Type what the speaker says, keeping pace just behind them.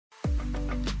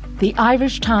the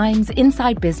Irish Times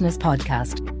Inside Business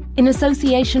podcast, in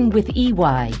association with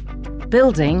EY,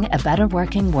 building a better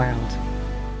working world.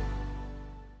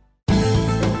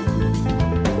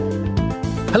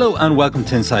 Hello and welcome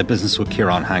to Inside Business with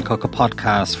Ciarán Hancock, a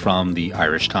podcast from the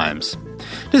Irish Times.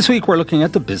 This week we're looking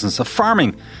at the business of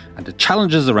farming and the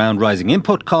challenges around rising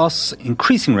input costs,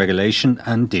 increasing regulation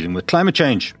and dealing with climate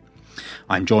change.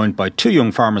 I'm joined by two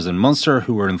young farmers in Munster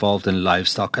who are involved in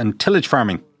livestock and tillage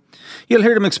farming. You'll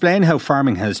hear them explain how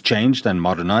farming has changed and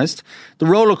modernised, the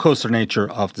rollercoaster nature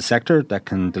of the sector that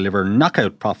can deliver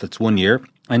knockout profits one year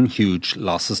and huge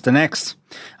losses the next,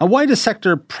 and why the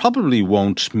sector probably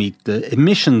won't meet the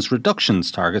emissions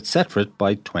reductions target set for it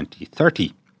by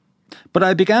 2030. But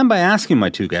I began by asking my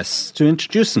two guests to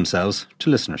introduce themselves to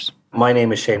listeners. My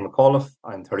name is Shane McAuliffe.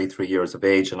 I'm 33 years of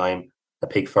age and I'm a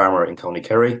pig farmer in County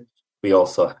Kerry. We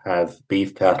also have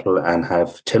beef cattle and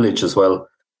have tillage as well.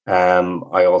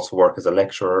 I also work as a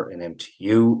lecturer in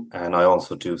MTU, and I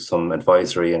also do some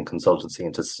advisory and consultancy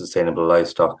into sustainable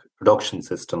livestock production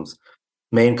systems.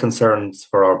 Main concerns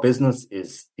for our business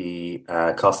is the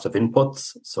cost of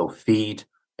inputs. So feed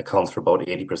accounts for about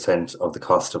 80% of the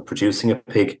cost of producing a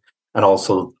pig. And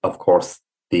also, of course,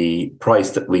 the price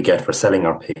that we get for selling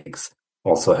our pigs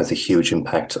also has a huge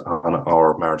impact on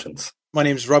our margins. My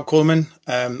name is Rob Coleman.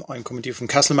 I'm coming to you from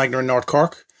Castlemagner in North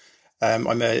Cork.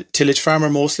 I'm a tillage farmer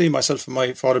mostly. Myself and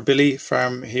my father Billy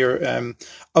farm here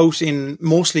out in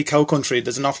mostly cow country.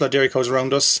 There's an awful lot of dairy cows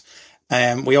around us.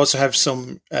 We also have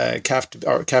some calf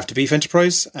to beef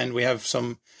enterprise, and we have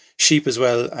some sheep as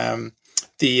well.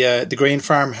 The grain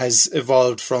farm has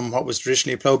evolved from what was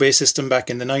traditionally a plough-based system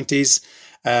back in the 90s.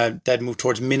 That moved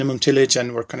towards minimum tillage,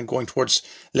 and we're kind of going towards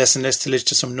less and less tillage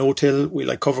to some no-till. We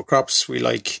like cover crops. We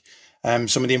like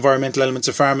some of the environmental elements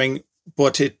of farming,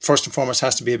 but it first and foremost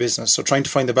has to be a business. So trying to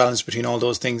find the balance between all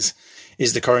those things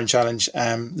is the current challenge.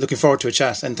 Looking forward to a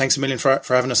chat, and thanks a million for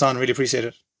having us on. Really appreciate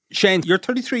it. Shane, you're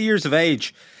 33 years of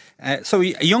age. So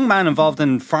a young man involved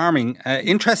in farming.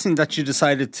 Interesting that you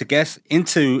decided to get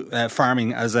into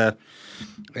farming as a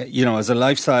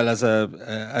lifestyle,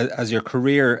 as your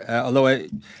career. Although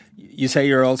you say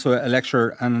you're also a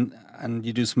lecturer and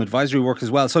you do some advisory work as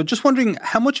well. So just wondering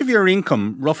how much of your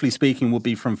income, roughly speaking, would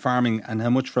be from farming and how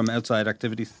much from outside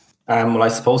activities? Well, I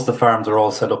suppose the farms are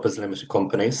all set up as limited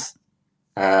companies.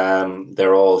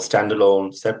 They're all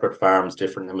standalone, separate farms,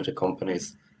 different limited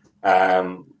companies.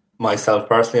 Myself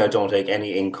personally, I don't take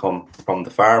any income from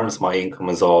the farms. My income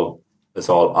is all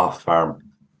off farm.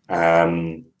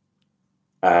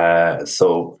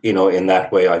 So, in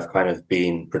that way, I've kind of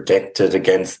been protected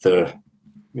against the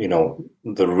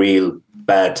real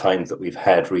bad times that we've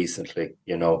had recently,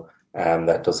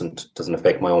 that doesn't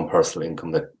affect my own personal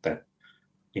income that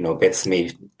gets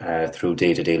me through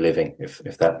day-to-day living,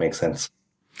 if that makes sense.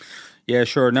 Yeah,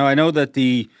 sure. Now, I know that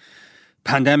the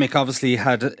pandemic obviously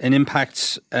had an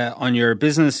impact on your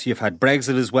business. You've had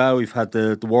Brexit as well. We've had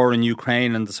the war in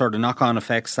Ukraine and the sort of knock-on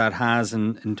effects that has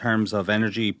in terms of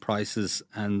energy prices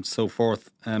and so forth.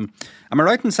 Am I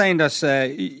right in saying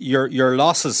that your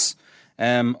losses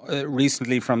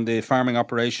recently from the farming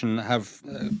operation have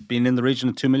been in the region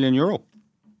of €2 million?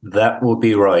 That would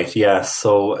be right, yes.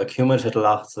 So accumulated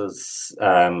losses,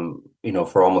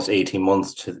 for almost 18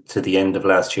 months to the end of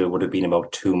last year would have been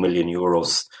about €2 million.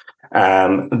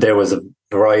 There was a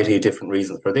variety of different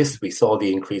reasons for this. We saw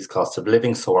the increased cost of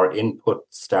living, so our input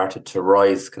started to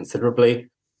rise considerably.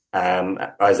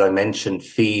 As I mentioned,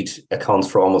 feed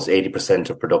accounts for almost 80%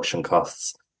 of production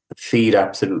costs. Feed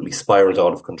absolutely spiraled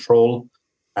out of control.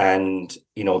 And,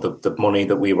 the money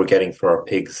that we were getting for our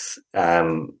pigs,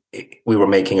 we were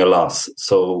making a loss.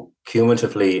 So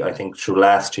cumulatively, I think through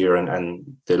last year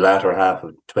and the latter half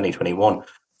of 2021,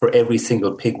 for every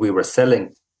single pig we were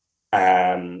selling,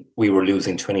 we were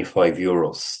losing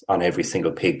 €25 on every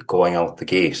single pig going out the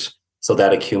gate. So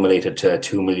that accumulated to a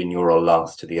 €2 million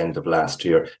loss to the end of last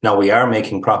year. Now we are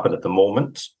making profit at the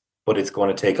moment, but it's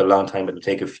going to take a long time. It'll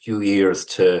take a few years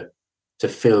to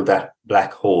fill that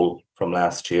black hole from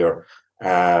last year.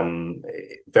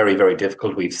 Very, very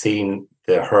difficult. We've seen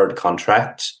the herd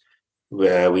contract,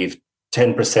 where we've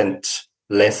 10%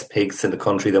 less pigs in the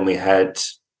country than we had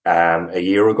a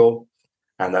year ago.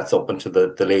 And that's up into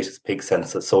the latest pig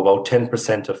census. So about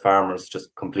 10% of farmers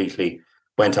just completely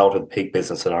went out of the pig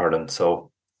business in Ireland.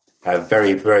 So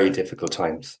very, very difficult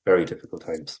times. Very difficult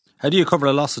times. How do you cover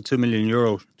a loss of €2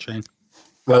 million, Shane?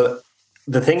 Well,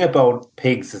 the thing about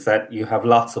pigs is that you have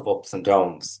lots of ups and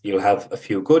downs. You'll have a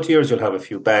few good years, you'll have a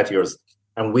few bad years.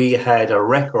 And we had a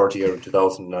record year in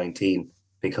 2019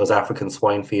 because African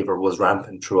swine fever was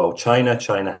rampant throughout China.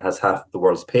 China has half the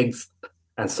world's pigs.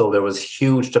 And so there was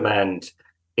huge demand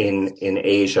in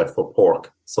Asia for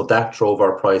pork. So that drove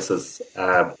our prices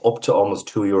up to almost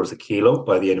 €2 a kilo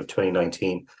by the end of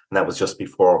 2019. And that was just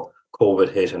before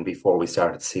COVID hit and before we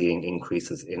started seeing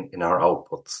increases in our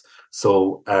outputs.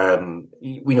 So,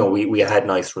 we had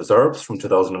nice reserves from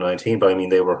 2019, but I mean,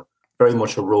 they were very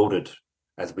much eroded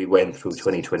as we went through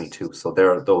 2022. So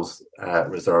those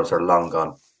reserves are long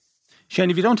gone. Shane,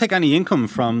 if you don't take any income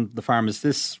from the farm, is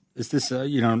this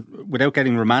without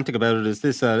getting romantic about it, is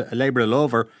this a labour of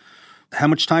love, or how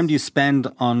much time do you spend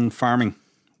on farming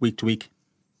week to week?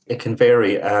 It can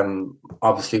vary.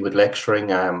 Obviously, with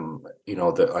lecturing, I'm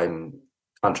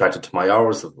contracted to my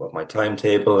hours of my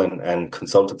timetable and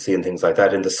consultancy and things like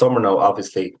that. In the summer now,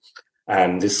 obviously,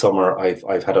 this summer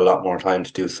I've had a lot more time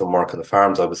to do some work on the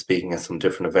farms. I was speaking at some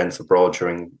different events abroad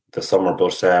during the summer,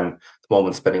 but at the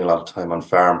moment spending a lot of time on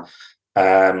farm.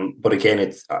 But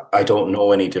again, I don't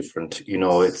know any different.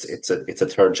 It's a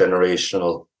third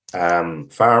generational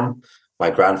farm. My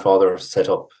grandfather set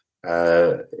up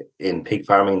in pig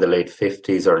farming in the late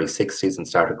 50s, early 60s, and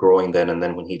started growing then. And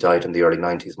then when he died in the early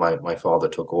 90s, my father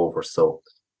took over. So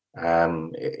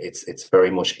it's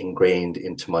very much ingrained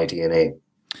into my DNA.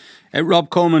 Rob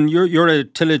Coleman, you're a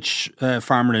tillage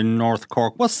farmer in North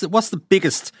Cork. What's the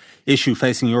biggest issue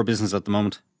facing your business at the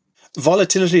moment?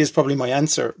 Volatility is probably my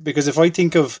answer, because if I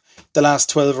think of the last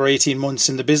 12 or 18 months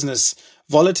in the business,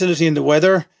 volatility in the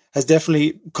weather has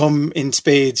definitely come in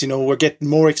spades. We're getting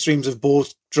more extremes of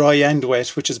both dry and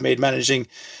wet, which has made managing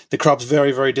the crops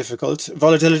very, very difficult.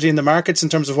 Volatility in the markets in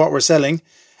terms of what we're selling,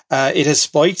 it has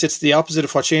spiked. It's the opposite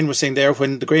of what Shane was saying there.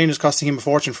 When the grain is costing him a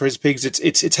fortune for his pigs,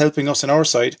 it's helping us on our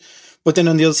side. But then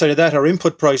on the other side of that, our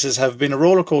input prices have been a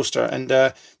roller coaster, and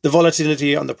the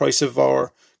volatility on the price of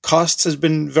our costs has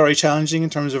been very challenging in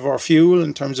terms of our fuel,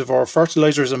 in terms of our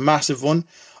fertilizer is a massive one,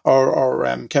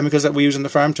 our chemicals that we use on the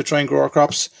farm to try and grow our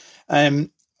crops.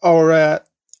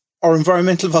 Our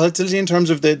environmental volatility in terms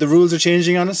of the rules are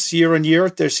changing on us year on year.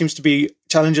 There seems to be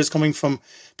challenges coming from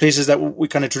places that we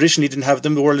kind of traditionally didn't have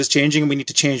them. The world is changing and we need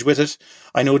to change with it.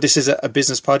 I know this is a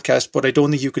business podcast, but I don't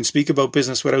think you can speak about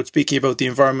business without speaking about the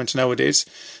environment nowadays.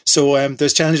 So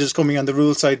there's challenges coming on the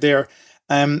rule side there.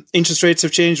 Interest rates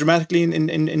have changed dramatically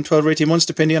in 12 or 18 months,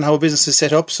 depending on how a business is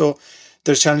set up. So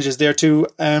there's challenges there too.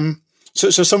 So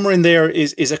somewhere in there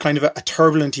is a kind of a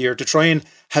turbulent year to try and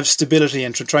have stability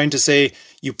and to trying to say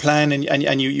you plan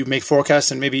and you make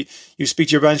forecasts, and maybe you speak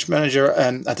to your branch manager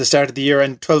at the start of the year,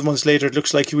 and 12 months later it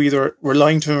looks like you either were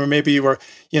lying to him or maybe you were,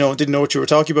 didn't know what you were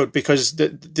talking about, because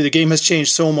the game has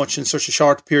changed so much in such a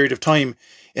short period of time.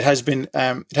 It has been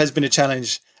a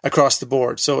challenge across the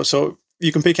board. So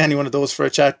you can pick any one of those for a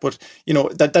chat, but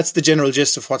that's the general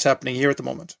gist of what's happening here at the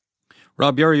moment.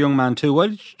 Rob, you're a young man too. Why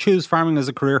did you choose farming as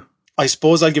a career? I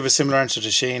suppose I'll give a similar answer to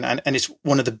Shane, and it's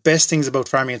one of the best things about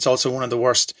farming. It's also one of the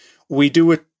worst. We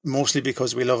do it mostly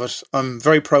because we love it. I'm a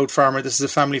very proud farmer. This is a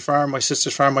family farm. My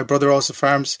sister's farm. My brother also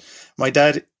farms. My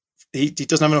dad, he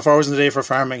doesn't have enough hours in the day for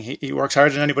farming. He works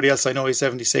harder than anybody else I know. He's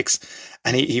 76,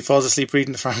 and he falls asleep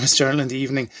reading the Farmer's Journal in the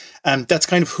evening. And that's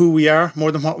kind of who we are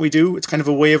more than what we do. It's kind of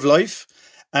a way of life.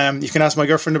 You can ask my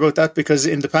girlfriend about that, because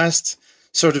in the past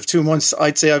sort of 2 months,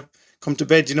 I'd say I've come to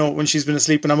bed, when she's been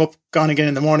asleep, and I'm up, gone again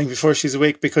in the morning before she's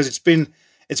awake, because it's been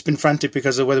frantic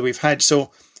because of the weather we've had.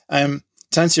 So, to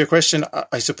answer your question,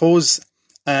 I suppose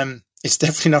it's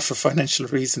definitely not for financial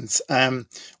reasons. We're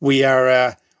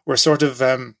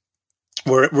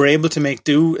able to make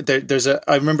do.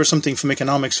 I remember something from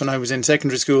economics when I was in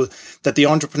secondary school, that the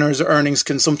entrepreneur's earnings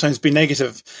can sometimes be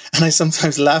negative, and I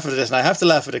sometimes laugh at it, and I have to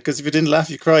laugh at it, because if you didn't laugh,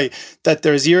 you cry. That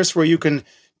there's years where you can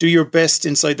do your best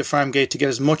inside the farm gate to get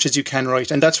as much as you can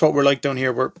right. And that's what we're like down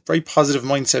here. We're very positive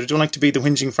mindset. I don't like to be the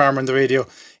whinging farmer on the radio.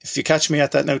 If you catch me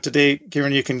at that note today,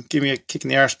 Kieran, you can give me a kick in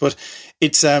the arse. But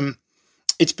it's been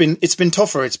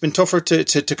tougher. It's been tougher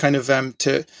to kind of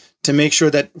to make sure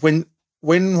that when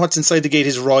what's inside the gate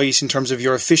is right in terms of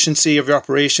your efficiency of your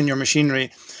operation, your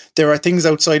machinery, there are things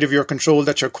outside of your control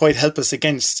that you're quite helpless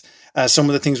against. Some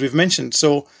of the things we've mentioned.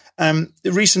 So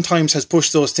recent times has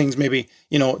pushed those things maybe,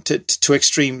 to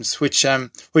extremes, which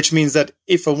means that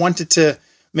if I wanted to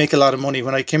make a lot of money,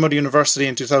 when I came out of university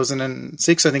in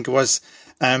 2006, I think it was,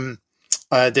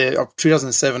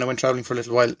 2007, I went traveling for a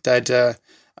little while. Dad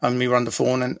and me were on the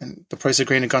phone, and the price of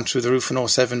grain had gone through the roof in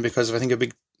 2007 because of, I think, a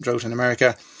big drought in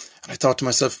America. And I thought to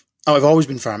myself, I've always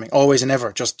been farming, always and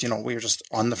ever. Just, we were just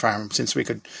on the farm since we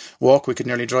could walk, we could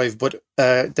nearly drive. But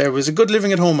there was a good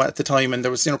living at home at the time, and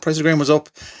there was, price of grain was up,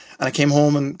 and I came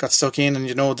home and got stuck in, and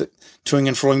the toing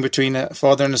and froing between a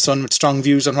father and a son with strong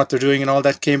views on what they're doing and all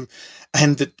that came,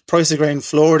 and the price of grain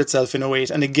floored itself in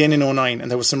 2008 and again in 2009, and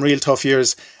there was some real tough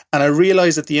years. And I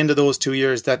realised at the end of those 2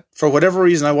 years that for whatever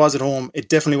reason I was at home, it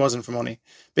definitely wasn't for money,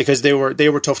 because they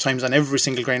were tough times on every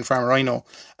single grain farmer I know.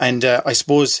 And I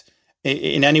suppose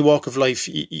in any walk of life,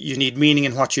 you need meaning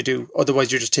in what you do.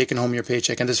 Otherwise, you're just taking home your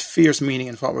paycheck. And there's fierce meaning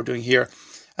in what we're doing here.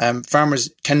 Farmers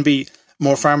can be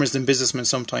more farmers than businessmen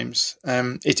sometimes.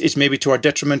 It's maybe to our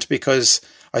detriment, because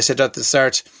I said at the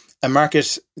start, a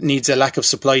market needs a lack of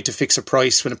supply to fix a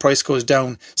price. When a price goes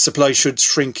down, supply should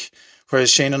shrink. Whereas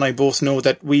Shane and I both know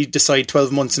that we decide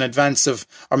 12 months in advance of,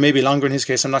 or maybe longer in his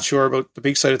case, I'm not sure about the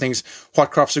big side of things,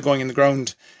 what crops are going in the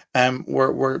ground.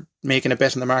 We're making a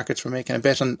bet on the markets, we're making a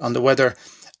bet on the weather,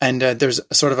 and there's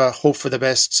a sort of a hope for the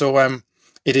best. So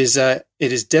it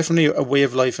is definitely a way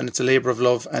of life, and it's a labour of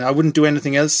love, and I wouldn't do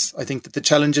anything else. I think that the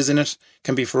challenges in it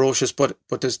can be ferocious, but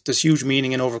there's huge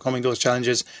meaning in overcoming those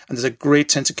challenges, and there's a great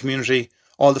sense of community.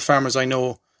 All the farmers I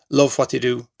know love what they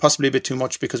do, possibly a bit too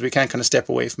much, because we can't kind of step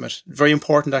away from it. Very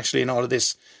important actually in all of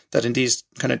this, that in these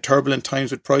kind of turbulent times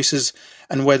with prices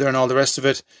and weather and all the rest of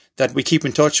it, that we keep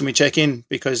in touch and we check in,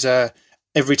 because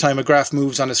every time a graph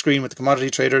moves on a screen with the commodity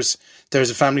traders, there's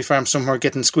a family farm somewhere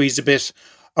getting squeezed a bit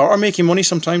or making money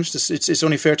sometimes. It's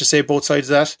only fair to say both sides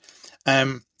of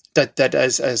that. That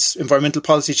as environmental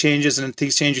policy changes and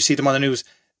things change, you see them on the news.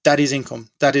 That is income.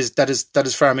 That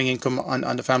is farming income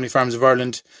on the family farms of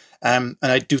Ireland. And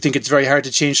I do think it's very hard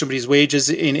to change somebody's wages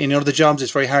in other jobs.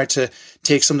 It's very hard to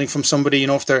take something from somebody,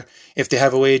 if they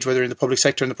have a wage, whether in the public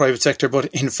sector or in the private sector. But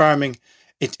in farming,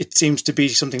 it seems to be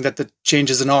something that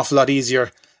changes an awful lot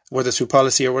easier, whether through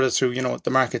policy or whether through, the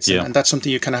markets. Yeah. And that's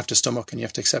something you kind of have to stomach and you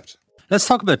have to accept. Let's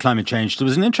talk about climate change. There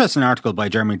was an interesting article by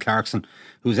Jeremy Clarkson,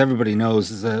 who, as everybody knows,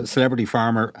 is a celebrity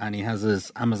farmer, and he has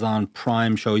his Amazon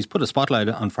Prime show. He's put a spotlight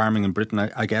on farming in Britain,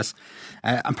 I guess,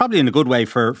 and probably in a good way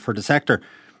for the sector.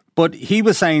 But he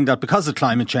was saying that because of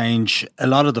climate change, a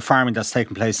lot of the farming that's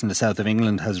taken place in the south of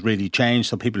England has really changed.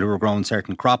 So people who are growing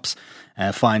certain crops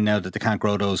find now that they can't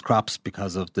grow those crops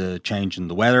because of the change in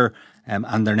the weather,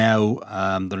 and they're now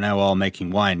all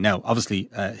making wine. Now, obviously,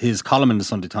 his column in the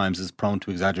Sunday Times is prone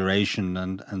to exaggeration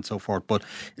and so forth. But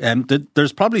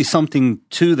there's probably something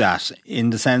to that, in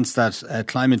the sense that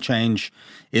climate change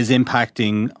is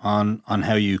impacting on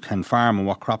how you can farm and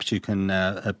what crops you can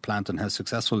plant and how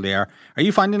successful they are. Are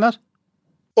you finding that?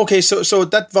 Okay, so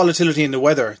that volatility in the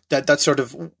weather, that sort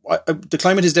of, the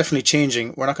climate is definitely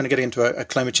changing. We're not going to get into a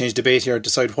climate change debate here,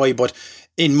 decide why, but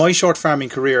in my short farming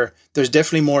career, there's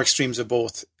definitely more extremes of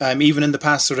both. Even in the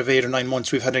past sort of 8 or 9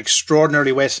 months, we've had an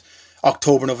extraordinarily wet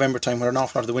October, November time, where an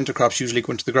awful lot of the winter crops usually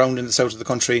go into the ground in the south of the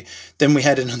country. Then we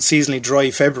had an unseasonably dry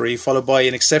February, followed by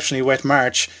an exceptionally wet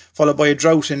March, followed by a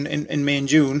drought in May and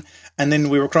June, and then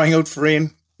we were crying out for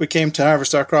rain. We came to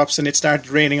harvest our crops and it started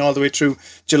raining all the way through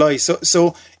July.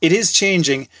 So it is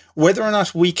changing. Whether or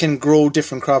not we can grow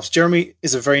different crops, Jeremy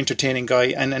is a very entertaining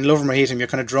guy, and love him or hate him, you're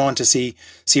kind of drawn to see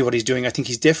what he's doing. I think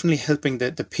he's definitely helping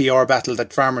the PR battle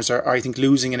that farmers are I think,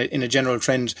 losing in a general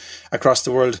trend across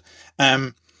the world.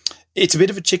 It's a bit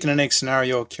of a chicken and egg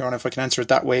scenario, Kieran, if I can answer it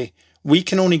that way. We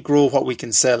can only grow what we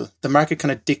can sell. The market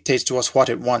kind of dictates to us what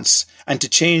it wants. And to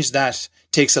change that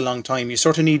takes a long time. You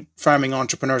sort of need farming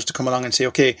entrepreneurs to come along and say,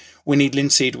 okay, we need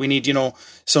linseed, we need,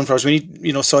 sunflowers, we need,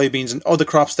 soybeans and other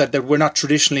crops that we're not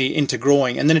traditionally into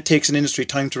growing. And then it takes an industry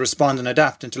time to respond and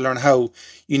adapt and to learn how.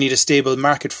 You need a stable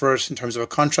market for it in terms of a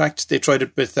contract. They tried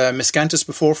it with Miscanthus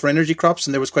before for energy crops,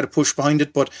 and there was quite a push behind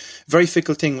it, but very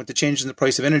fickle thing with the change in the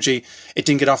price of energy. It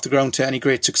didn't get off the ground to any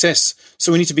great success.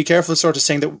 So we need to be careful sort of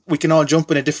saying that we can all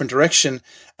jump in a different direction.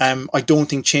 I don't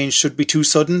think change should be too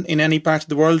sudden in any part of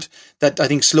the world. That I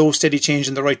think slow, steady change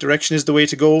in the right direction is the way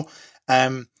to go.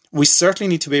 We certainly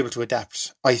need to be able to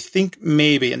adapt. I think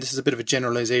maybe, and this is a bit of a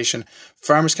generalization,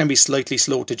 farmers can be slightly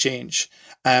slow to change.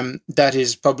 That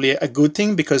is probably a good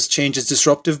thing because change is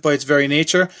disruptive by its very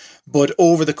nature. But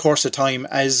over the course of time,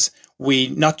 as we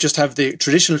not just have the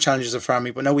traditional challenges of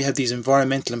farming, but now we have these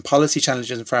environmental and policy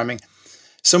challenges in farming,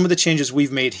 some of the changes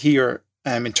we've made here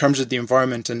in terms of the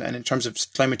environment and in terms of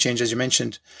climate change, as you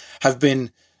mentioned, have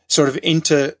been sort of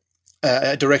into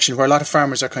a direction where a lot of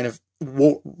farmers are kind of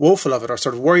woeful of it or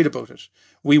sort of worried about it,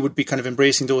 we would be kind of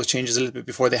embracing those changes a little bit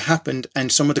before they happened.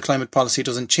 And some of the climate policy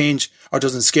doesn't change or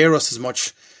doesn't scare us as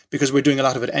much because we're doing a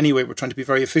lot of it anyway. We're trying to be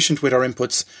very efficient with our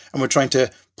inputs, and we're trying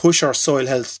to push our soil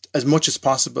health as much as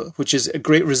possible, which is a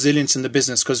great resilience in the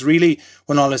business. Because really,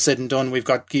 when all is said and done, we've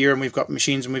got gear and we've got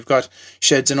machines and we've got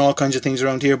sheds and all kinds of things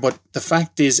around here. But the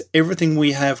fact is, everything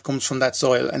we have comes from that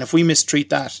soil. And if we mistreat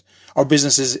that, our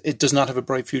businesses, it does not have a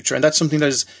bright future. And that's something that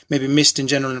is maybe missed in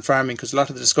general in farming, because a lot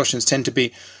of the discussions tend to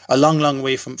be a long, long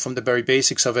way from the very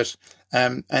basics of it.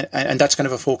 And that's kind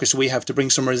of a focus we have, to bring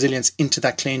some resilience into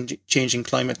that changing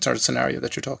climate sort of scenario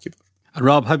that you're talking about. And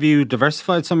Rob, have you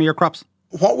diversified some of your crops?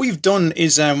 What we've done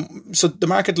is, so the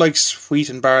market likes wheat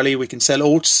and barley. We can sell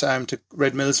oats to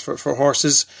red mills for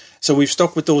horses. So we've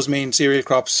stuck with those main cereal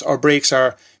crops. Our breaks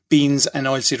are beans and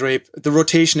oilseed rape. The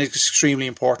rotation is extremely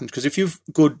important, because if you've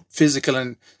good physical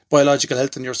and biological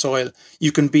health in your soil,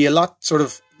 you can be a lot sort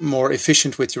of more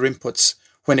efficient with your inputs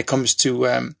when it comes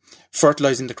to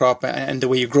fertilizing the crop and the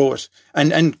way you grow it,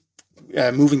 and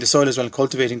moving the soil as well, and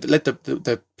cultivating, let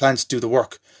the plants do the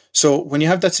work. So when you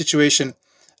have that situation,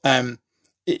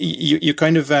 you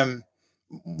kind of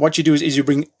what you do is you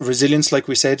bring resilience, like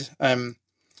we said.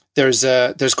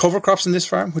 There's cover crops in this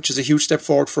farm, which is a huge step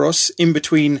forward for us. In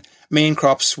between main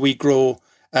crops, we grow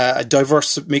a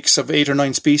diverse mix of 8 or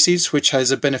 9 species, which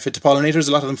has a benefit to pollinators.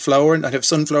 A lot of them flower, and I have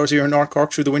sunflowers here in North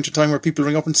Cork through the winter time, where people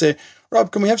ring up and say,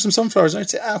 "Rob, can we have some sunflowers?" And I'd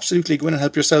say, absolutely, go in and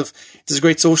help yourself. There's a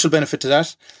great social benefit to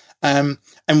that. And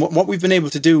what we've been able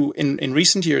to do in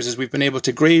recent years is we've been able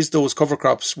to graze those cover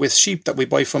crops with sheep that we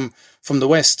buy from the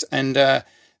West. And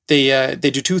they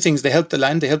do two things. They help the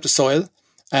land, they help the soil.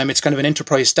 It's kind of an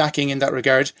enterprise stacking in that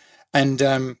regard. And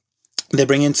they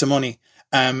bring in some money.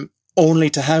 Only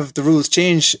to have the rules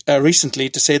change recently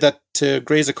to say that to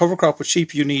graze a cover crop with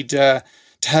sheep, you need to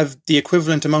have the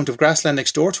equivalent amount of grassland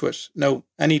next door to it. Now,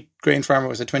 any grain farmer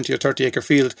with a 20 or 30 acre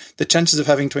field, the chances of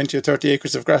having 20 or 30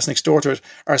 acres of grass next door to it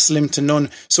are slim to none.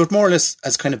 So it more or less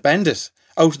has kind of banned it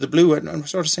out of the blue. And we're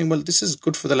sort of saying, well, this is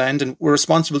good for the land and we're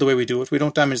responsible the way we do it. We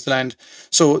don't damage the land.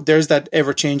 So there's that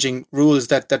ever-changing rules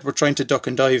that we're trying to duck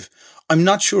and dive. I'm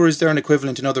not sure, is there an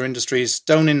equivalent in other industries?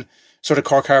 Down in sort of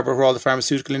Cork Harbour, where all the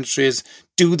pharmaceutical industry is,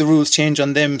 do the rules change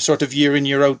on them sort of year in,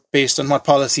 year out based on what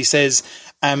policy says?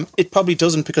 It probably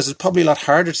doesn't, because it's probably a lot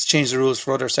harder to change the rules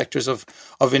for other sectors of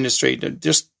industry.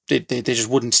 They just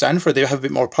wouldn't stand for it. They have a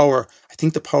bit more power. I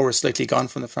think the power is slightly gone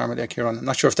from the farmer there, Kieran. I'm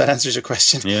not sure if that answers your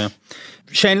question. Yeah.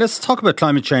 Shane, let's talk about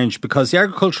climate change, because the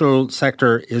agricultural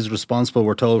sector is responsible,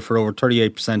 we're told, for over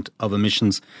 38% of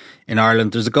emissions in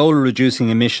Ireland. There's a goal of reducing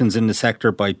emissions in the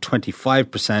sector by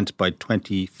 25% by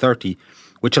 2030,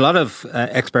 which a lot of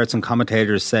experts and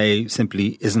commentators say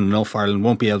simply isn't enough. Ireland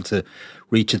won't be able to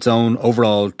reach its own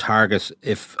overall target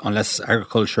unless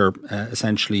agriculture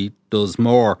essentially does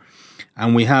more.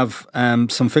 And we have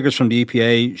some figures from the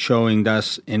EPA showing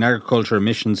that in agriculture,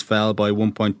 emissions fell by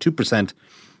 1.2%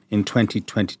 in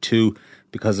 2022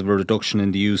 because of a reduction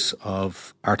in the use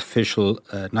of artificial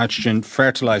nitrogen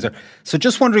fertiliser. So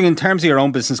just wondering, in terms of your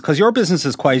own business, because your business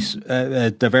is quite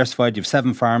diversified. You have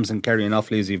 7 farms in Kerry and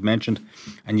Offaly, as you've mentioned,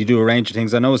 and you do a range of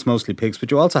things. I know it's mostly pigs,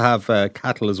 but you also have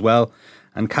cattle as well.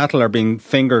 And cattle are being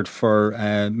fingered for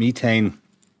methane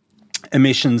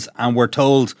emissions, and we're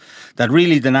told that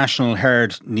really the national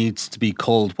herd needs to be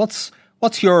culled. What's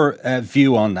your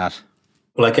view on that?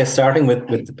 Well, I guess starting with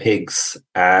the pigs,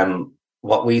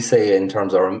 what we say in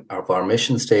terms of our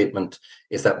mission statement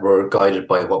is that we're guided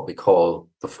by what we call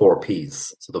the 4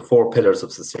 Ps, so the 4 pillars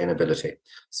of sustainability.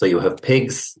 So you have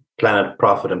pigs, planet,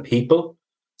 profit, and people.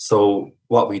 So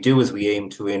what we do is we aim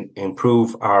to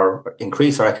increase our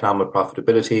economic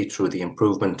profitability through the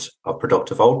improvement of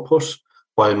productive output,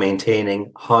 while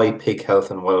maintaining high pig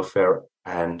health and welfare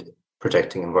and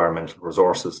protecting environmental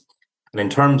resources. And in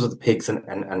terms of the pigs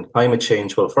and climate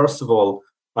change, well, first of all,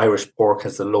 Irish pork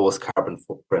has the lowest carbon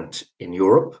footprint in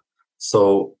Europe.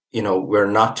 So,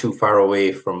 we're not too far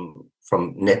away from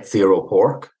net zero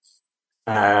pork.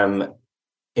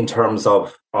 In terms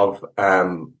of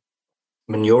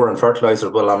manure and fertilizer,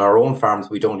 well, on our own farms,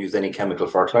 we don't use any chemical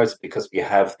fertilizer because we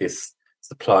have this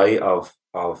supply of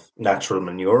natural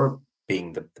manure,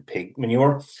 being the pig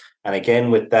manure. And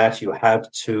again, with that, you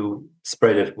have to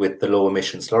spread it with the low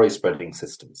emission slurry spreading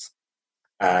systems.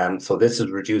 So this is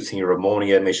reducing your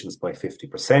ammonia emissions by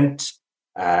 50%.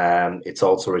 It's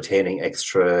also retaining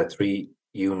extra 3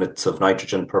 units of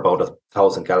nitrogen per about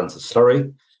 1,000 gallons of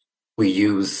slurry. We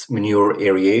use manure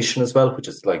aeration as well, which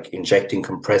is like injecting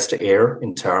compressed air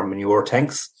into our manure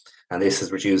tanks. And this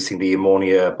is reducing the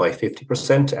ammonia by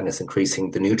 50%, and it's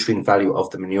increasing the nutrient value of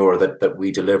the manure that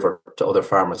we deliver to other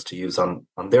farmers to use on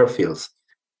their fields.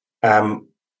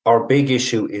 Our big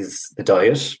issue is the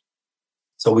diet.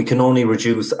 So we can only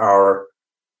reduce our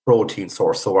protein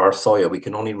source, so our soya, we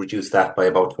can only reduce that by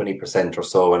about 20% or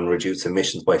so and reduce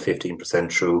emissions by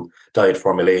 15% through diet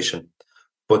formulation.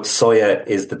 But soya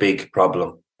is the big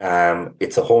problem.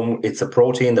 It's a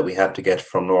protein that we have to get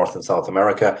from North and South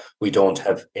America. We don't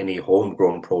have any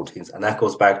homegrown proteins. And that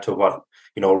goes back to what,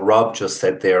 Rob just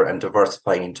said there, and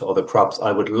diversifying into other crops.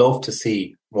 I would love to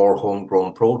see more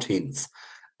homegrown proteins.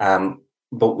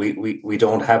 But we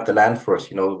don't have the land for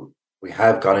it. We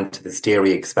have gone into this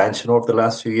dairy expansion over the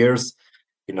last few years.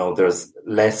 There's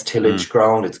less tillage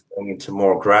ground. It's going into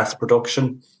more grass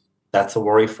production. That's a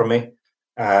worry for me.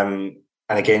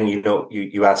 And again,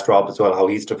 you asked Rob as well how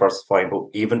he's diversifying, but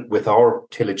even with our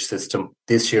tillage system,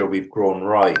 this year we've grown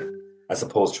rye as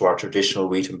opposed to our traditional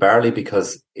wheat and barley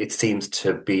because it seems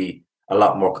to be a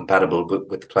lot more compatible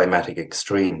with climatic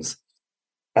extremes.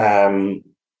 But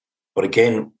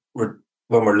again, when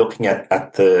we're looking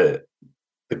at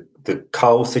the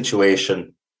cow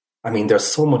situation, I mean, there's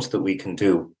so much that we can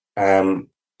do.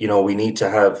 We need to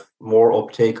have more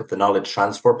uptake of the knowledge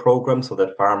transfer program so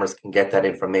that farmers can get that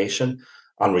information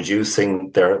on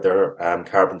reducing their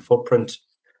carbon footprint.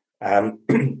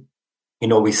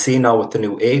 We see now with the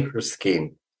new acres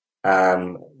scheme,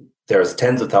 there's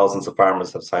tens of thousands of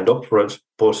farmers have signed up for it,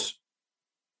 but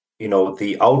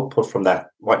the output from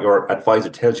that, what your advisor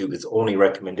tells you, is only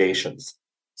recommendations.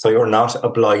 So you're not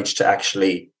obliged to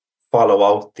actually follow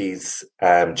out these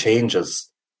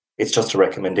changes. It's just a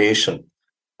recommendation.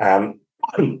 And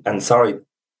sorry,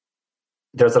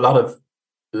 there's a lot of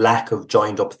lack of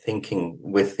joined up thinking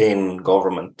within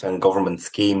government and government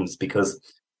schemes, because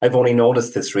I've only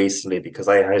noticed this recently because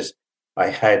I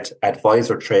had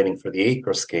advisor training for the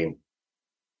acre scheme,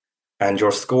 and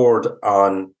you're scored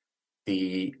on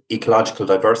the ecological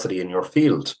diversity in your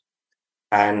field.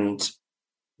 And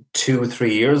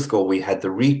 2-3 years ago, we had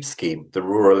the REAP scheme, the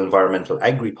Rural Environmental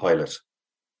Agri Pilot,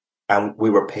 and we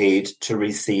were paid to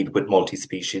reseed with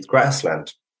multi-species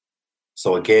grassland.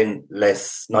 So again,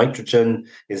 less nitrogen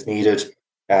is needed,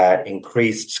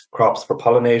 increased crops for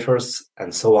pollinators,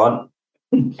 and so on.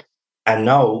 And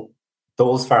now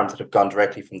those farms that have gone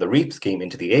directly from the REAP scheme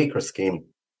into the acre scheme,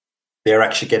 they're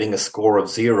actually getting a score of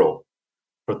 0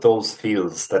 for those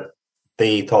fields that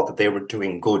they thought that they were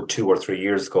doing good 2 or 3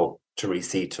 years ago to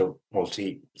reseed to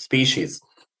multi-species.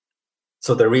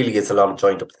 So there really is a lot of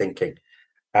joined up thinking.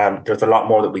 There's a lot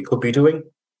more that we could be doing.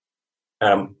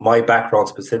 My background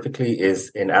specifically is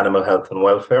in animal health and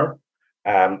welfare.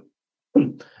 And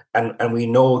we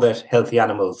know that healthy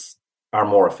animals are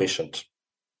more efficient.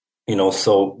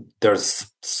 So there's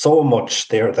so much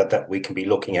there that we can be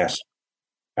looking at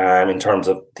in terms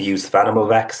of the use of animal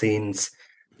vaccines.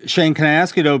 Shane, can I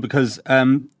ask you though, because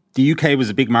the UK was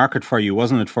a big market for you,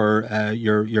 wasn't it, for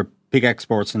your big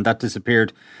exports, and that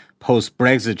disappeared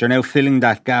post-Brexit. You're now filling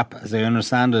that gap, as I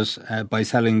understand it, by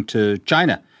selling to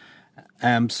China.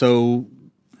 So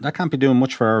that can't be doing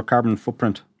much for our carbon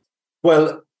footprint.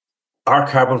 Well, our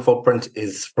carbon footprint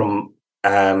is from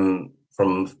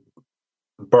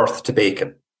birth to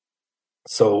bacon.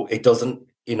 So it doesn't,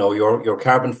 your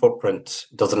carbon footprint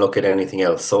doesn't look at anything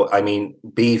else. So, I mean,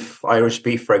 beef, Irish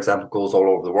beef, for example, goes all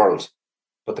over the world.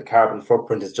 But the carbon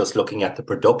footprint is just looking at the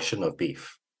production of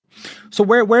beef. So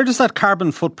where does that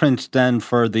carbon footprint then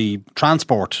for the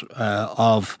transport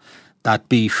of that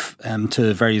beef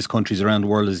to various countries around the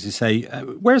world, as you say,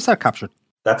 where is that captured?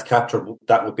 That's captured.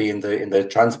 That would be in the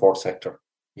transport sector.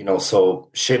 So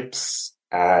ships,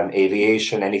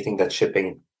 aviation, anything that's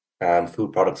shipping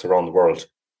food products around the world.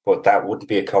 But that wouldn't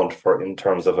be accounted for in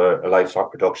terms of a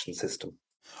livestock production system.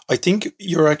 I think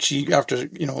you're actually after,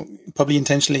 probably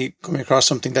intentionally coming across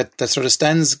something that sort of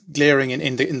stands glaring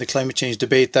in the climate change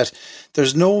debate, that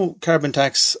there's no carbon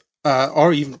tax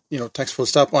or even, tax full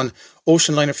stop on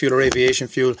ocean liner fuel or aviation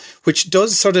fuel, which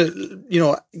does sort of,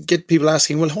 get people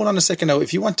asking, well, hold on a second now,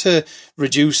 if you want to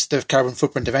reduce the carbon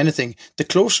footprint of anything, the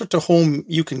closer to home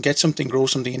you can get something, grow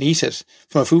something and eat it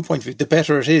from a food point of view, the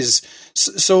better it is.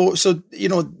 So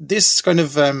this kind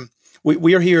of,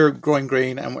 we are here growing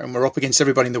grain and we're up against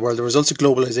everybody in the world. The results of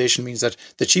globalization means that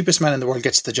the cheapest man in the world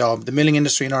gets the job. The milling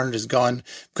industry in Ireland is gone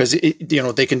because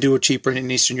they can do it cheaper in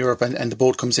Eastern Europe and the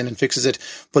boat comes in and fixes it.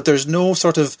 But there's no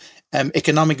sort of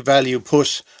economic value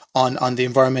put on the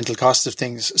environmental costs of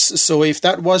things. So if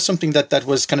that was something that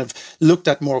was kind of looked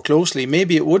at more closely,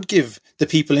 maybe it would give the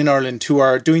people in Ireland who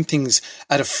are doing things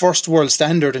at a first world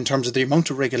standard in terms of the amount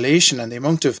of regulation and the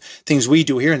amount of things we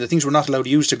do here and the things we're not allowed to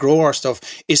use to grow our stuff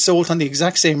is so on the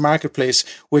exact same marketplace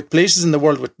with places in the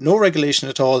world with no regulation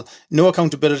at all, no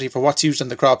accountability for what's used on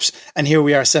the crops, and here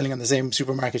we are selling on the same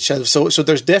supermarket shelves. So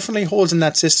there's definitely holes in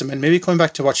that system. And maybe coming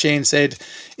back to what Shane said,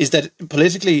 is that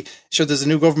politically, sure, there's a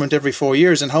new government every 4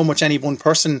 years, and how much any one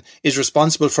person is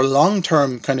responsible for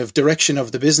long-term kind of direction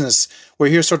of the business. We're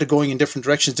here sort of going in different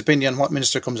directions depending on what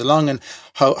minister comes along and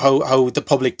how the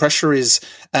public pressure is.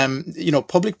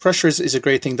 Public pressure is a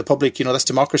great thing. The public, that's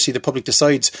democracy. The public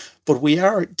decides. But we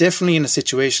are definitely in a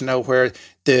situation now where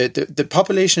the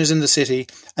population is in the city,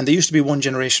 and they used to be one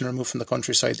generation removed from the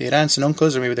countryside. They had aunts and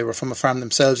uncles, or maybe they were from a farm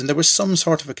themselves, and there was some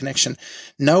sort of a connection.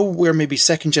 Now we're maybe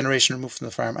second generation removed from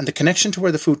the farm, and the connection to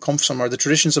where the food comes from, or the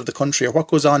traditions of the country, or what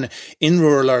goes on in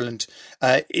rural Ireland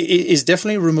is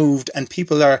definitely removed, and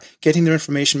people are getting their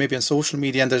information maybe on social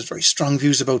media, and there's very strong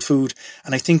views about food.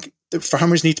 And I think the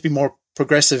farmers need to be more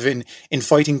progressive in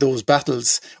fighting those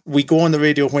battles. We go on the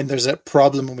radio when there's a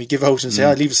problem and we give out and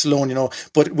say, leave us alone,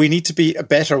 but we need to be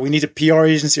better. We need a PR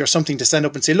agency or something to stand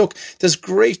up and say, look, there's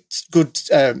great, good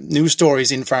news stories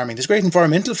in farming. There's great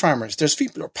environmental farmers. There's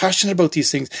people who are passionate about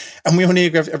these things. And we only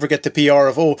ever get the PR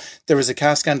of, there was a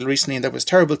calf scandal recently and there was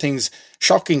terrible things,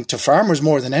 shocking to farmers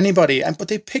more than anybody. But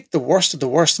they picked the worst of the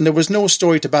worst, and there was no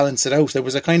story to balance it out. There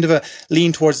was a kind of a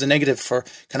lean towards the negative for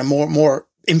kind of more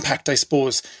impact, I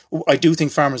suppose. I do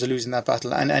think farmers are losing that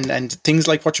battle, and things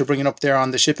like what you're bringing up there on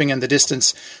the shipping and the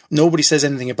distance, nobody says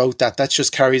anything about that. That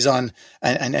just carries on,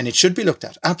 and it should be looked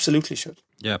at. Absolutely should.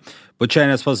 Yeah, but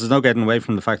Shane, I suppose there's no getting away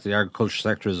from the fact that the agriculture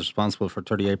sector is responsible for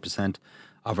 38%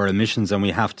 of our emissions, and we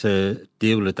have to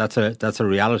deal with it. That's a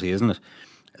reality, isn't it?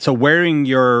 So wearing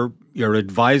your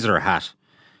advisor hat,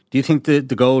 do you think the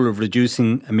goal of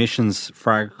reducing emissions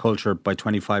for agriculture by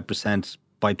 25%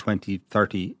 by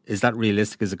 2030, is that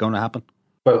realistic? Is it going to happen?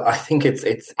 Well, I think it's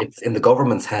in the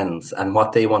government's hands and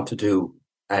what they want to do,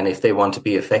 and if they want to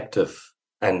be effective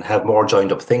and have more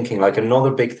joined up thinking. Like, another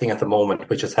big thing at the moment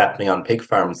which is happening on pig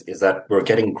farms is that we're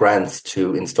getting grants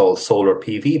to install solar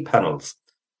PV panels.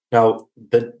 Now,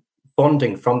 the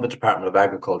funding from the Department of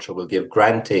Agriculture will give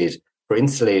grant aid for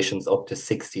installations up to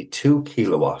 62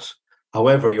 kilowatt.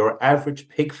 However, your average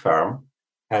pig farm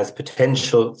has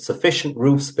potential sufficient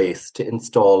roof space to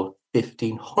install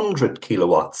 1,500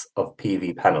 kilowatts of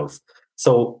PV panels.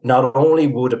 So not only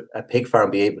would a pig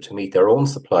farm be able to meet their own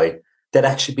supply, they'd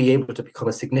actually be able to become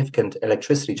a significant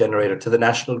electricity generator to the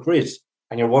national grid.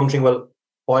 And you're wondering, well,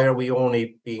 why are we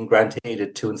only being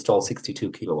granted to install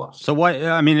 62 kilowatts? So why,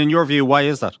 in your view, why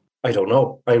is that? I don't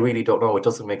know. I really don't know. It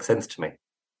doesn't make sense to me.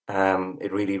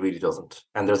 It really, really doesn't.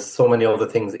 And there's so many other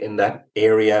things in that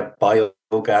area,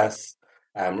 biogas,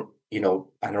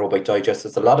 anaerobic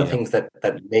digesters, a lot of things that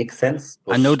make sense.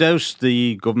 And no doubt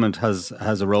the government has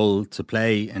a role to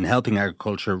play in helping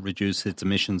agriculture reduce its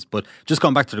emissions. But just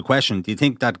going back to the question, do you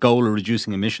think that goal of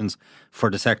reducing emissions for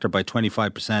the sector by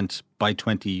 25% by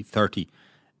 2030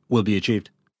 will be achieved?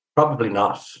 Probably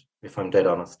not, if I'm dead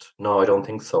honest. No, I don't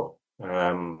think so.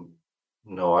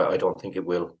 No, I don't think it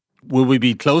will. Will we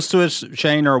be close to it,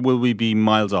 Shane, or will we be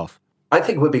miles off? I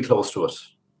think we'll be close to it.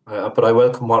 But I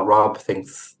welcome what Rob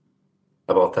thinks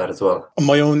about that as well.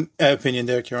 My own opinion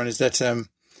there, Kieran, is that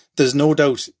there's no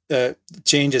doubt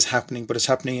change is happening, but it's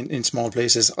happening in small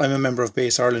places. I'm a member of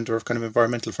Base Ireland, or kind of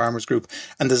environmental farmers group,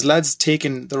 and there's lads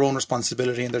taking their own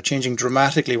responsibility, and they're changing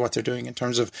dramatically what they're doing in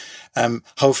terms of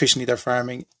how efficiently they're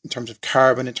farming, in terms of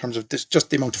carbon, in terms of just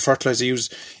the amount of fertilizer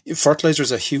used. Fertilizer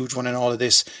is a huge one in all of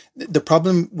this. The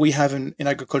problem we have in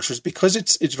agriculture is because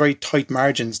it's very tight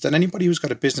margins, that anybody who's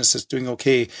got a business that's doing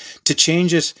okay, to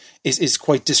change it is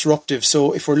quite disruptive.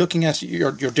 So if we're looking at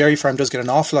your dairy farm does get an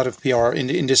awful lot of PR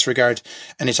in this regard,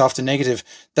 and it's often negative,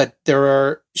 that there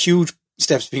are huge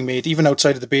steps being made even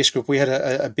outside of the base group. We had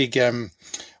a big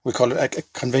we call it a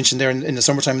convention there in the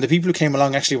summertime. The people who came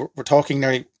along actually were talking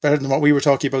nearly better than what we were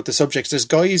talking about the subjects. There's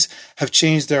guys have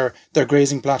changed their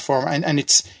grazing platform, and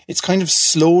it's kind of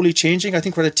slowly changing. I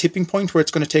think we're at a tipping point where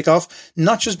it's going to take off,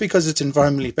 not just because it's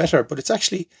environmentally better, but it's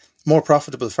actually more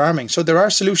profitable farming. So there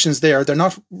are solutions there. They're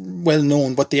not well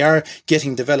known, but they are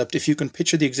getting developed. If you can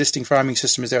picture the existing farming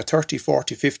system is there 30,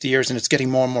 40, 50 years, and it's getting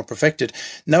more and more perfected.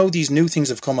 Now these new things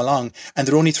have come along, and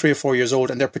they're only 3 or 4 years old,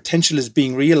 and their potential is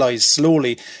being realised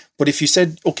slowly. But if you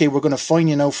said, okay, we're going to fine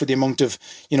you now for the amount of,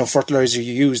 fertilizer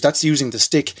you use, that's using the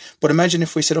stick. But imagine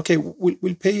if we said, okay,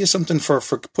 we'll pay you something for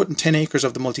putting 10 acres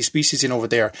of the multi-species in over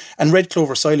there, and red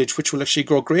clover silage, which will actually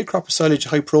grow great crop of silage,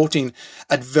 high protein,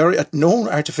 at no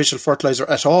artificial fertilizer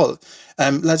at all.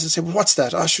 Lads would say, well, what's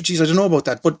that? Oh, geez, I don't know about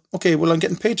that. But okay, well, I'm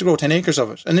getting paid to grow 10 acres of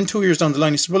it. And then 2 years down the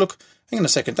line, he said, well, look, hang on a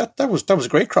second, that was a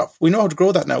great crop. We know how to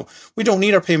grow that now. We don't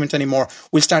need our payment anymore.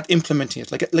 We'll start implementing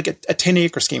it like a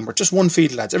 10-acre scheme where just one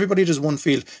field, lads. Everybody does one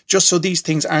field, just so these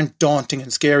things aren't daunting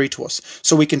and scary to us.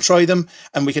 So we can try them,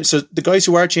 and we can. So the guys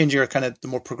who are changing are kind of the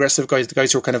more progressive guys, the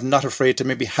guys who are kind of not afraid to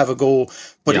maybe have a go.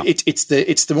 But it's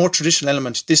the more traditional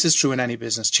element. This is true in any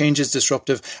business. Change is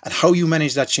disruptive, and how you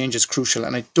manage that change is crucial.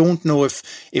 And I don't know if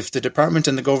the department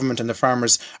and the government and the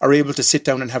farmers are able to sit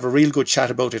down and have a real good chat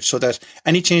about it, so that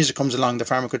any change that comes along, the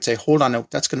farmer could say, hold on now,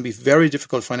 that's going to be very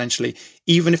difficult financially.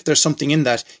 Even if there's something in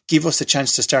that, give us a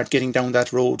chance to start getting down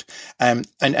that road. And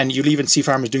you'll even see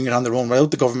farmers doing it on their own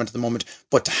without the government at the moment.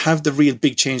 But to have the real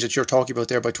big change that you're talking about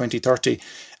there by 2030,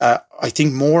 I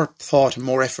think more thought and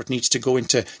more effort needs to go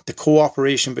into the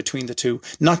cooperation between the two,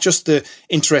 not just the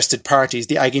interested parties,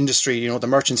 the ag industry, the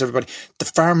merchants, everybody, the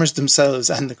farmers themselves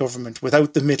and the government,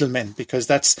 without the middlemen, because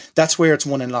that's where it's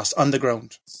won and lost on the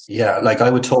ground. Yeah, like I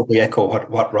would totally echo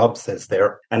what Rob says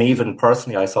there. And even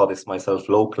personally, I saw this myself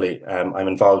locally. I'm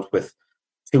involved with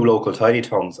 2 local tidy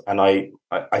towns, and I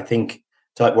think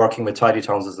working with tidy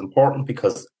towns is important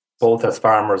because both as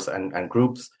farmers and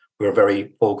groups, we're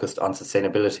very focused on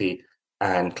sustainability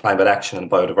and climate action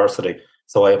and biodiversity.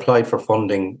 So I applied for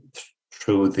funding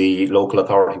through the local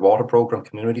authority water programme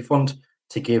community fund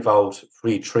to give out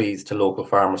free trees to local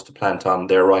farmers to plant on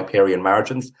their riparian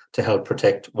margins to help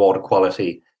protect water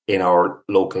quality in our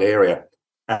local area.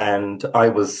 And I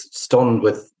was stunned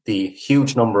with the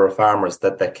huge number of farmers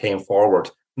that came forward,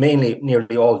 mainly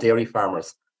nearly all dairy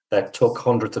farmers, that took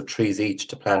hundreds of trees each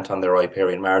to plant on their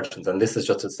riparian margins. And this is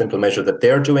just a simple measure that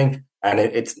they're doing. And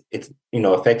it's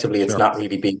effectively, it's not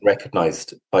really being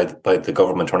recognised by the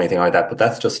government or anything like that. But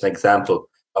that's just an example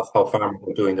of how farmers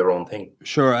are doing their own thing.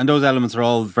 Sure. And those elements are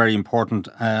all very important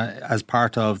as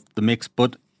part of the mix.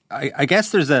 But I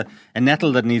guess there's a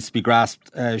nettle that needs to be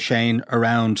grasped, Shane,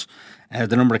 around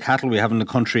the number of cattle we have in the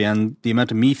country and the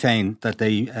amount of methane that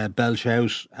they belch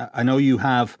out. I know you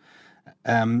have...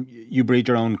 you breed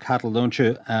your own cattle, don't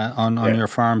you, on your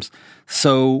farms?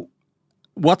 So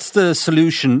what's the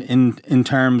solution in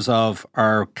terms of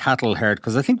our cattle herd?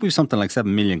 Because I think we've something like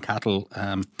 7 million cattle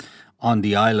on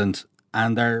the island.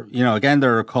 And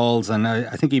there are calls, and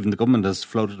I think even the government has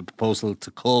floated a proposal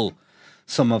to cull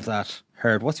some of that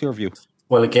herd. What's your view?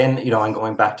 Well, again, I'm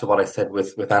going back to what I said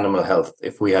with animal health.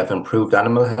 If we have improved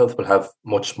animal health, we'll have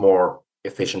much more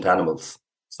efficient animals.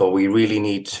 So we really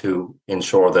need to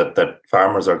ensure that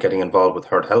farmers are getting involved with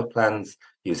herd health plans,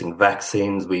 using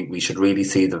vaccines. We should really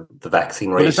see the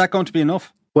vaccine rate. But is that going to be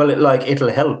enough? Well, it'll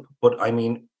help. But I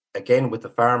mean, again, with the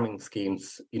farming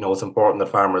schemes, it's important that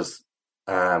farmers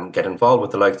get involved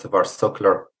with the likes of our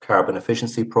suckler carbon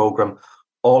efficiency programme.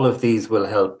 All of these will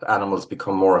help animals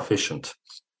become more efficient.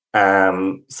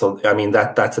 So, I mean,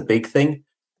 that's a big thing.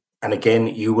 And again,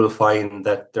 you will find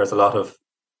that there's a lot of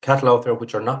cattle out there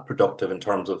which are not productive in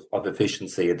terms of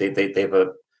efficiency. They've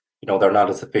they're not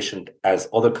as efficient as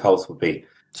other cows would be.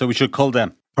 So we should cull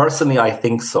them? Personally, I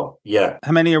think so, yeah.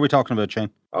 How many are we talking about,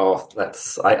 Shane? Oh,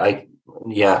 I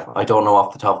don't know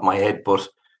off the top of my head, but,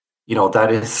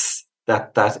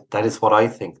 that is what I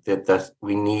think, that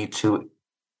we need to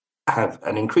have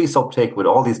an increased uptake with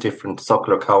all these different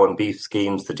suckler cow and beef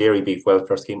schemes, the dairy beef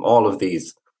welfare scheme, all of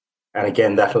these. And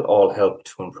again, that'll all help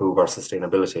to improve our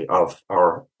sustainability of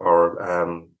our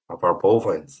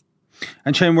bovines.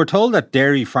 And Shane, we're told that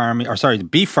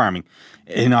beef farming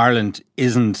in Ireland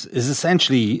is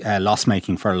essentially loss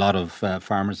making for a lot of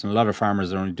farmers, and a lot of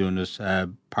farmers are only doing it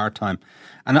part time.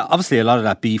 And obviously, a lot of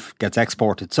that beef gets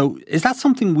exported. So, is that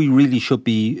something we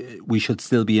should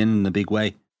still be in a big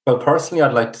way? Well, personally,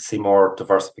 I'd like to see more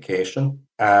diversification.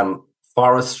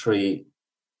 Forestry,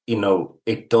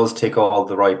 it does tick all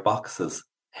the right boxes,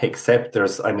 except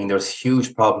there's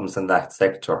huge problems in that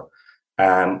sector.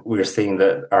 We're seeing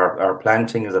that our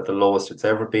planting is at the lowest it's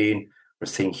ever been. We're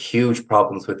seeing huge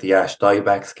problems with the ash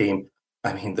dieback scheme.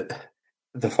 I mean,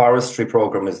 the forestry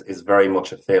programme is very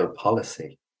much a failed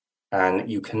policy. And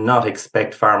you cannot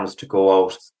expect farmers to go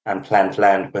out and plant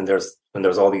land when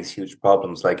there's all these huge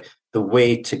problems. Like the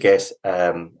way to get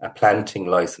a planting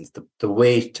license, the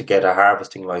way to get a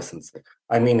harvesting license.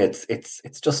 I mean, it's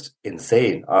just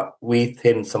insane. We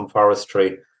thin some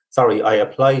forestry. Sorry, I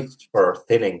applied for a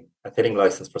thinning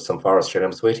license for some forestry, and I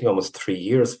was waiting almost 3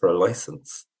 years for a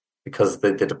license because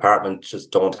the department just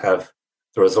don't have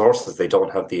the resources. They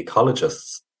don't have the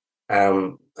ecologists.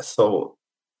 So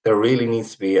there really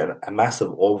needs to be a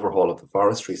massive overhaul of the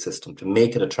forestry system to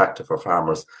make it attractive for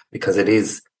farmers, because it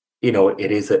is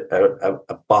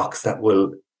a box that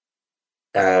will,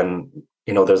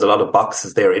 there's a lot of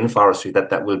boxes there in forestry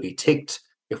that will be ticked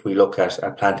if we look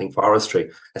at planting forestry,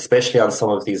 especially on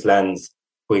some of these lands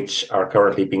which are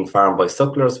currently being farmed by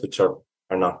sucklers, which are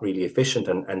not really efficient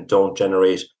and don't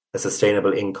generate a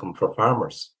sustainable income for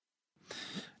farmers.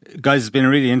 Guys, it's been a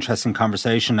really interesting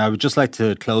conversation. I would just like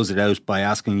to close it out by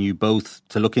asking you both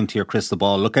to look into your crystal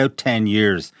ball. Look out 10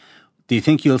 years. Do you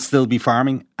think you'll still be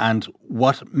farming? And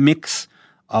what mix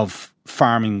of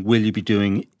farming will you be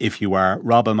doing if you are?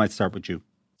 Rob, I might start with you.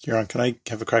 Kieran, can I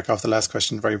have a crack off the last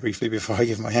question very briefly before I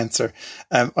give my answer?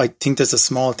 I think there's a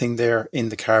small thing there in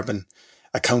the carbon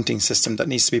accounting system that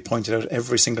needs to be pointed out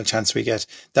every single chance we get.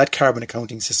 That carbon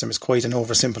accounting system is quite an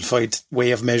oversimplified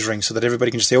way of measuring so that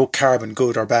everybody can just say, oh, carbon,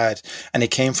 good or bad. And it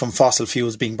came from fossil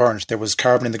fuels being burned. There was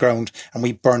carbon in the ground and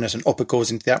we burn it and up it goes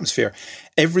into the atmosphere.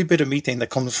 Every bit of methane that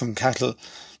comes from cattle,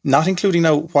 not including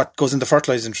now what goes in the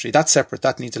fertilizer industry, that's separate.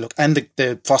 That needs to look. And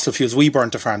the fossil fuels we burn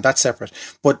to farm, that's separate.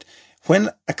 But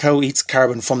when a cow eats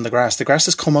carbon from the grass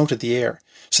has come out of the air.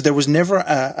 So there was never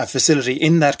a facility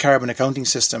in that carbon accounting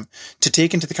system to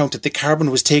take into account that the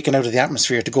carbon was taken out of the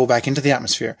atmosphere to go back into the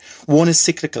atmosphere. One is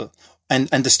cyclical. And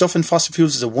the stuff in fossil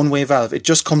fuels is a one-way valve. It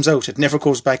just comes out. It never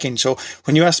goes back in. So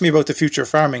when you ask me about the future of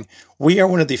farming, we are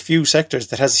one of the few sectors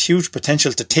that has huge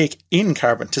potential to take in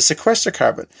carbon, to sequester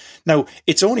carbon. Now,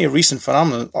 it's only a recent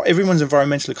phenomenon. Everyone's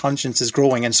environmental conscience is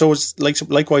growing, and so is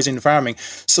likewise in farming.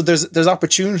 So there's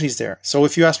opportunities there. So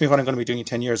if you ask me what I'm going to be doing in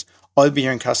 10 years, I'll be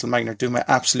here in Castlemagner doing my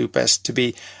absolute best to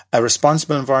be a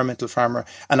responsible environmental farmer,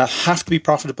 and I'll have to be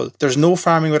profitable. There's no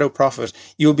farming without profit.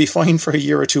 You'll be fine for a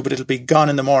year or two, but it'll be gone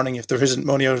in the morning if there isn't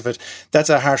money out of it. That's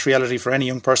a harsh reality for any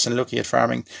young person looking at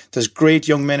farming. There's great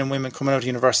young men and women coming out of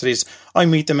universities. I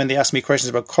meet them and they ask me questions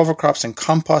about cover crops and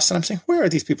compost, and I'm saying, where are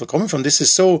these people coming from? This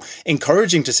is so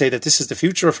encouraging to say that this is the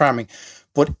future of farming.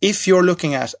 But if you're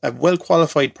looking at a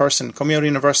well-qualified person coming out of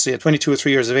university at 22 or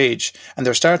 3 years of age, and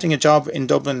they're starting a job in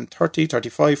Dublin, 30,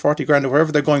 35, 40 grand, or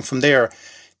wherever they're going from there,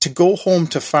 to go home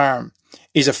to farm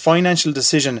is a financial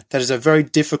decision that is a very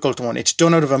difficult one. It's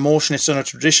done out of emotion, it's done out of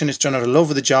tradition, it's done out of love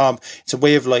of the job, it's a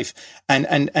way of life. And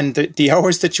the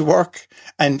hours that you work,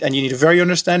 and you need a very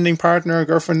understanding partner,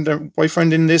 girlfriend, or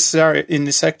boyfriend in this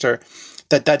sector.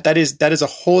 That is a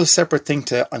whole separate thing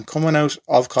to, I'm coming out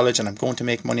of college and I'm going to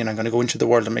make money and I'm going to go into the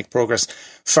world and make progress.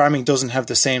 Farming doesn't have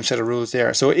the same set of rules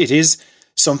there. So it is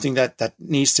something that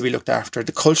needs to be looked after.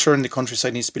 The culture in the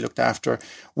countryside needs to be looked after.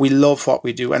 We love what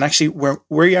we do. And actually,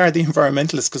 we are the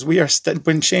environmentalists, because we are,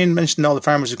 when Shane mentioned all the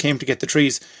farmers who came to get the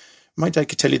trees, my dad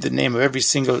could tell you the name of every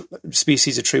single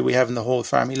species of tree we have in the whole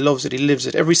farm. He loves it. He lives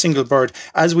it. Every single bird.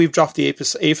 As we've dropped the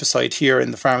aphicide here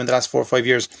in the farm in the last 4 or 5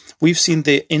 years, we've seen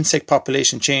the insect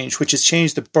population change, which has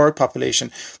changed the bird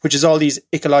population, which is all these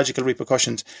ecological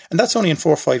repercussions. And that's only in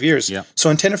 4 or 5 years. Yeah. So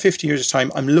in 10 or 50 years' time,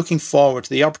 I'm looking forward to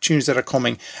the opportunities that are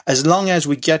coming, as long as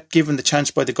we get given the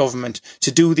chance by the government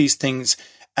to do these things.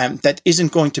 That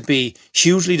isn't going to be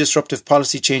hugely disruptive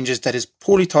policy changes, that is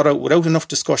poorly thought out without enough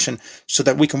discussion, so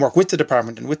that we can work with the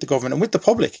department and with the government and with the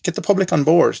public, get the public on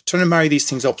board, trying to marry these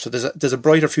things up. So there's a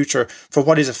brighter future for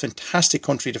what is a fantastic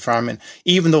country to farm in,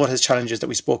 even though it has challenges that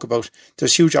we spoke about.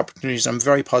 There's huge opportunities. I'm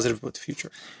very positive about the future.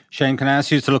 Shane, can I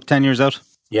ask you to look 10 years out?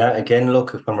 Yeah, again,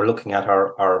 look, when we're looking at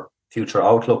our future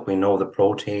outlook, we know the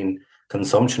protein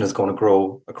consumption is going to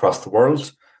grow across the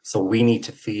world. So we need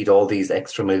to feed all these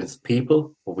extra millions of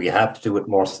people, but we have to do it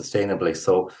more sustainably.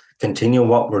 So continue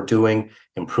what we're doing,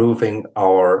 improving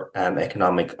our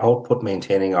economic output,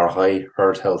 maintaining our high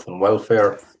herd health and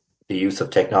welfare, the use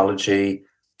of technology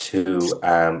to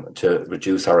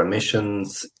reduce our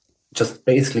emissions, just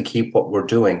basically keep what we're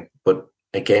doing. But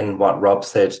again, what Rob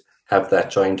said, have that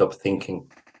joined up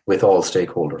thinking with all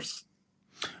stakeholders.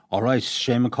 All right,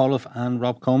 Shane McAuliffe and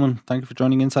Rob Coleman, thank you for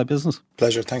joining Inside Business.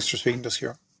 Pleasure. Thanks for speaking to us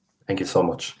here. Thank you so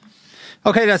much.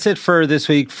 Okay, that's it for this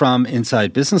week from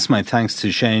Inside Business. My thanks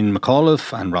to Shane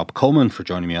McAuliffe and Rob Coleman for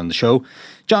joining me on the show.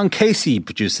 John Casey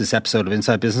produced this episode of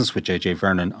Inside Business with JJ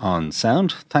Vernon on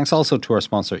sound. Thanks also to our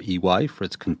sponsor EY for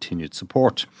its continued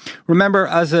support. Remember,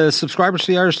 as a subscriber to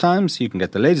the Irish Times, you can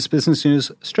get the latest business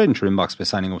news straight into your inbox by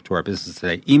signing up to our Business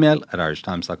Today email at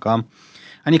irishtimes.com.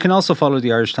 And you can also follow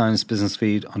the Irish Times business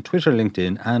feed on Twitter,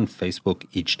 LinkedIn and Facebook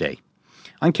each day.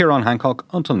 I'm Ciarán Hancock.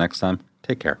 Until next time,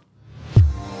 take care.